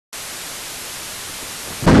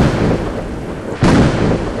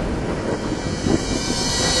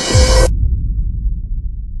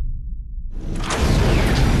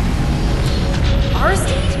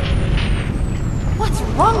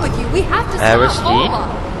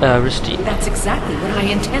Aristide. That's exactly what I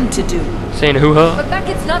intend to do. Saying hoo-ha. But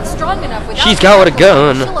Beckett's not strong enough without She's got a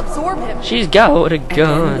gun. She'll absorb him. She's got a And then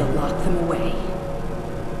gun. we'll lock them away.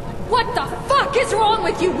 What the fuck is wrong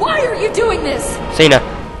with you? Why are you doing this? Saying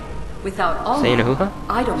Without all Saying hoo-ha.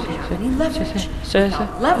 I don't have any leverage. Say-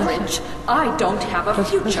 Without leverage, I don't have a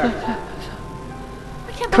future.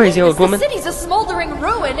 I can't Crazy believe old this. woman. The city's a smoldering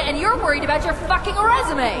ruin, and you're worried about your fucking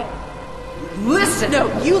resume. Listen! No,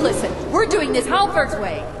 you listen. We're doing this Halbert's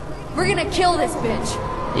way. We're gonna kill this bitch.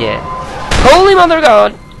 Yeah. Holy Mother of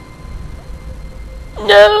God.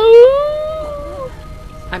 No.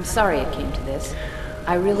 I'm sorry it came to this.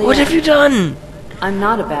 I really What have you done? I'm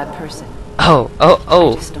not a bad person. Oh. I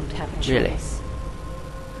just don't have a choice. Really?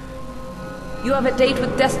 You have a date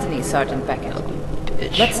with Destiny, Sergeant Beckett.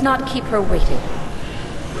 Bitch. Let's not keep her waiting.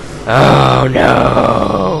 Oh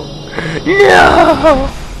no. No.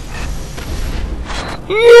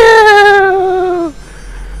 No.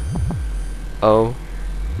 Oh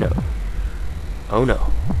no. Oh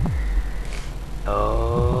no.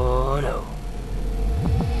 Oh no.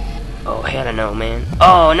 Oh hell no, man.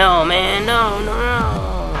 Oh no, man. No, no,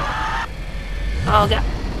 no. Oh god.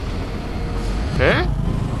 Huh?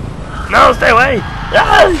 No, stay away.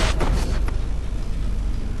 Ah!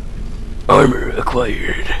 Armor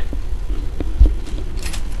acquired.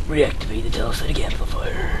 Reactivate the telestatic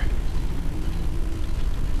amplifier.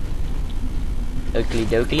 Oakley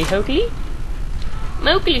dokley hokey?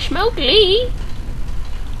 Mokely schmokely?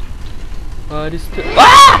 What is the—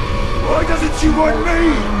 ah! Why doesn't she want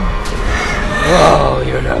me? Whoa,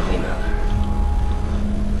 you're an ugly mother.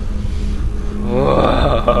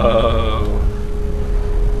 Whoa.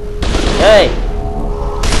 Hey!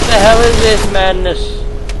 What the hell is this madness?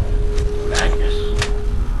 Madness.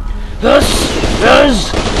 This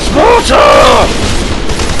is Sparta!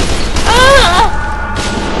 Ah!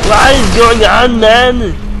 What is going on,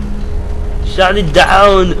 man? Shut it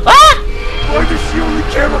down. Ah! Why does she only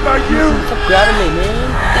care about you? Stop grabbing me, man.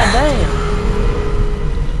 God damn.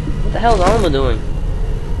 What the hell is Alma doing?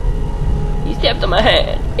 He stepped on my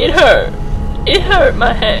hand. It hurt. It hurt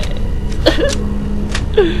my hand.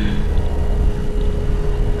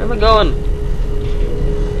 Where am I going?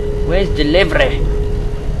 Where's delivery?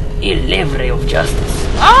 Delivery of justice.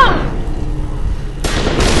 Ah!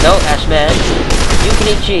 No, Ashman. You can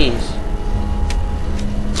eat cheese.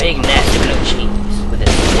 Big nasty blue cheese with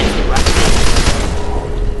its nasty rock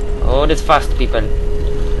taste. Oh, this fast people.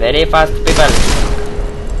 Very fast people.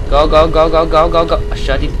 Go, go, go, go, go, go, go.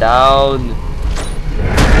 Shut it down.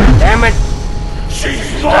 Damn it. She's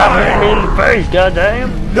Stop hitting me mine! in the face, goddamn.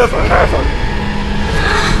 Never have her!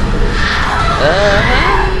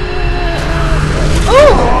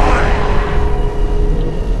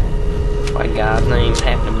 What guy's name's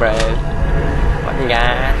happening, bro? What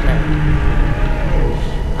guy's name?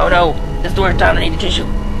 Oh no, this is the worst time I need a tissue.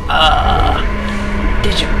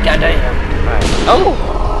 Tissue, goddamn. Alright. Oh!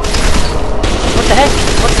 What the heck?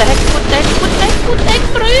 What the heck? What the heck? What the heck? What the heck,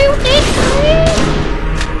 bro? What the heck, bro?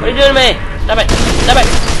 What are you doing to me? Stop it! Stop it!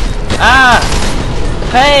 Ah!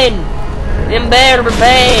 Pain! Unbearable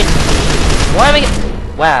pain! Why am I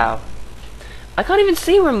getting— wow. I can't even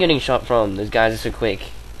see where I'm getting shot from. Those guys are so quick.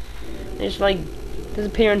 They just like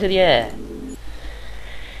disappear into the air.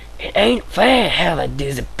 It ain't fair how they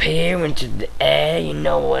disappear into the air, you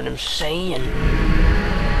know what I'm saying?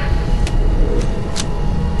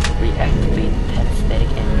 Reactivate the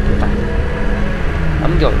telestatic amplifier.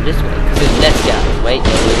 I'm going this way, because there's less guys. Wait,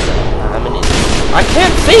 there is I'm an idiot. I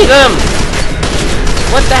can't see them!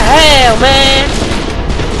 What the hell, man?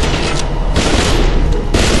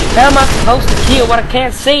 How am I supposed to kill what I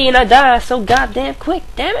can't see and I die so goddamn quick,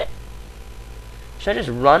 damn it? Should I just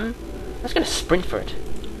run? I'm just gonna sprint for it.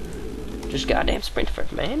 Just goddamn sprint for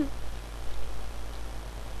it, man.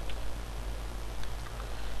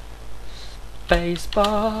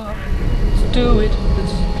 Spacebar. Let's do it.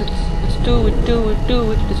 Let's do it, do it,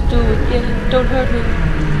 do it. Let's do it, yeah. Don't hurt me.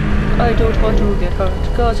 I don't want to get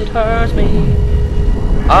hurt, cause it hurts me.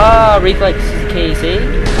 Ah, reflex key, see?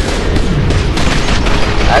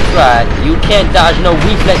 That's right. You can't dodge no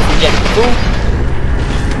reflex injection, fool.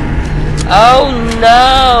 Oh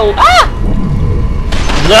no! Ah!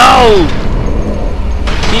 No!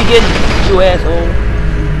 Keegan, you asshole.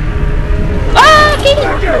 Ah, Keegan!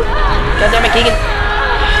 God damn it, Keegan!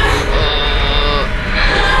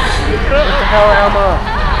 What the hell, Alma?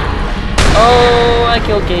 Oh, I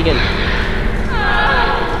killed Keegan.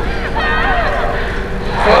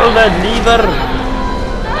 Pull that lever.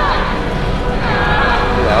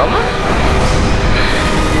 Alma?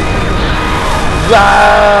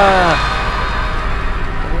 Ah!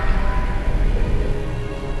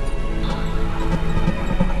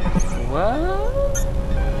 What?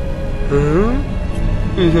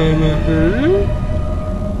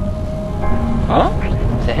 Huh?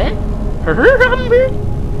 That?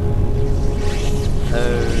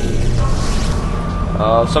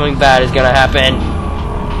 Oh, something bad is gonna happen.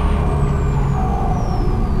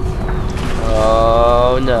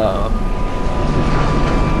 Oh no.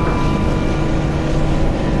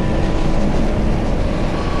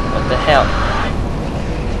 What the hell?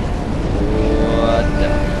 What the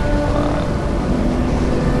fuck?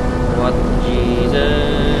 What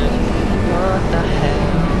Jesus? What the hell?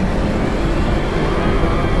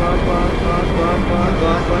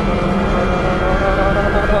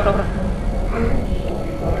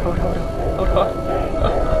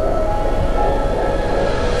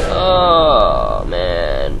 Oh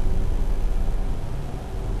man.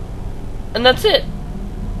 And that's it.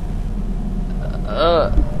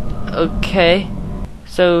 Okay.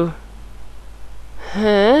 So,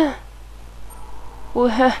 huh?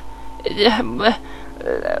 What?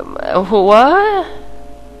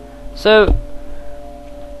 So,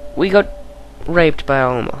 we got raped by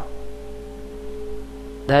Alma.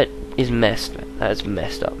 That is messed, man. That's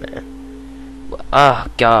messed up, man. Oh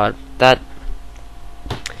God, that.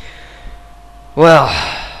 Well,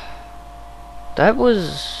 that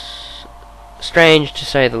was strange to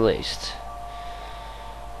say the least.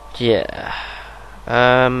 Yeah.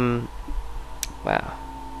 Wow.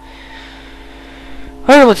 I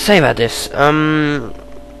don't know what to say about this.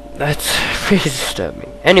 That's really disturbing.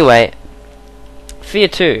 Anyway, F.E.A.R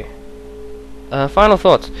 2. Final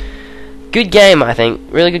thoughts. Good game, I think.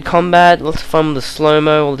 Really good combat, lots of fun with the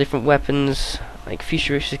slow-mo, all the different weapons, like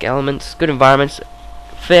futuristic elements, good environments,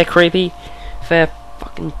 fair creepy, fair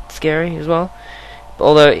fucking scary as well.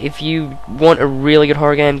 Although, if you want a really good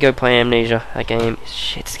horror game, go play Amnesia. That game is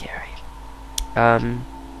shit scary. But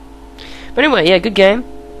anyway, yeah, good game,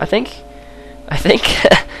 I think.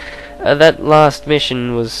 That last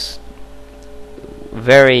mission was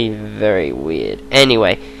very, very weird.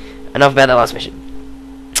 Anyway, enough about that last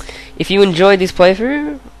mission. If you enjoyed this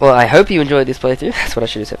playthrough, well, I hope you enjoyed this playthrough. That's what I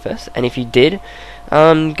should have said first. And if you did,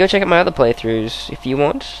 go check out my other playthroughs if you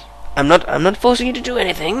want. I'm not forcing you to do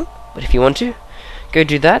anything, but if you want to, go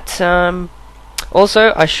do that.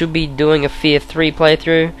 Also, I should be doing a F.E.A.R 3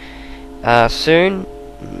 playthrough soon,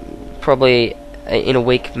 probably in a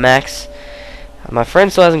week max. My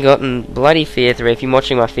friend still hasn't gotten bloody F.E.A.R 3. If you're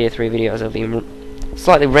watching my F.E.A.R 3 videos, I'll be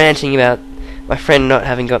slightly ranting about my friend not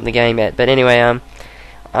having gotten the game yet. But anyway,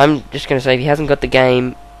 I'm just going to say, if he hasn't got the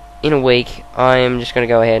game in a week, I'm just going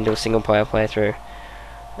to go ahead and do a single player playthrough.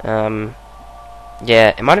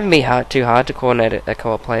 Yeah, it might even be too hard to coordinate a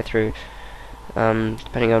co-op playthrough,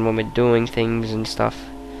 depending on when we're doing things and stuff.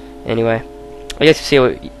 Anyway, I guess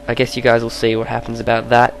you guys will see what happens about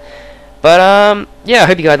that. But yeah, I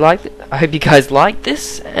hope you guys liked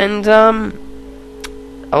this, and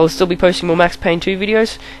I'll still be posting more Max Payne 2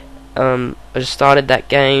 videos. I just started that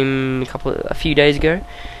game a few days ago,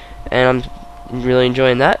 and I'm really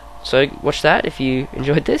enjoying that. So watch that if you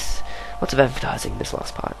enjoyed this. Lots of advertising in this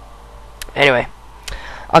last part. Anyway,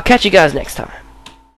 I'll catch you guys next time.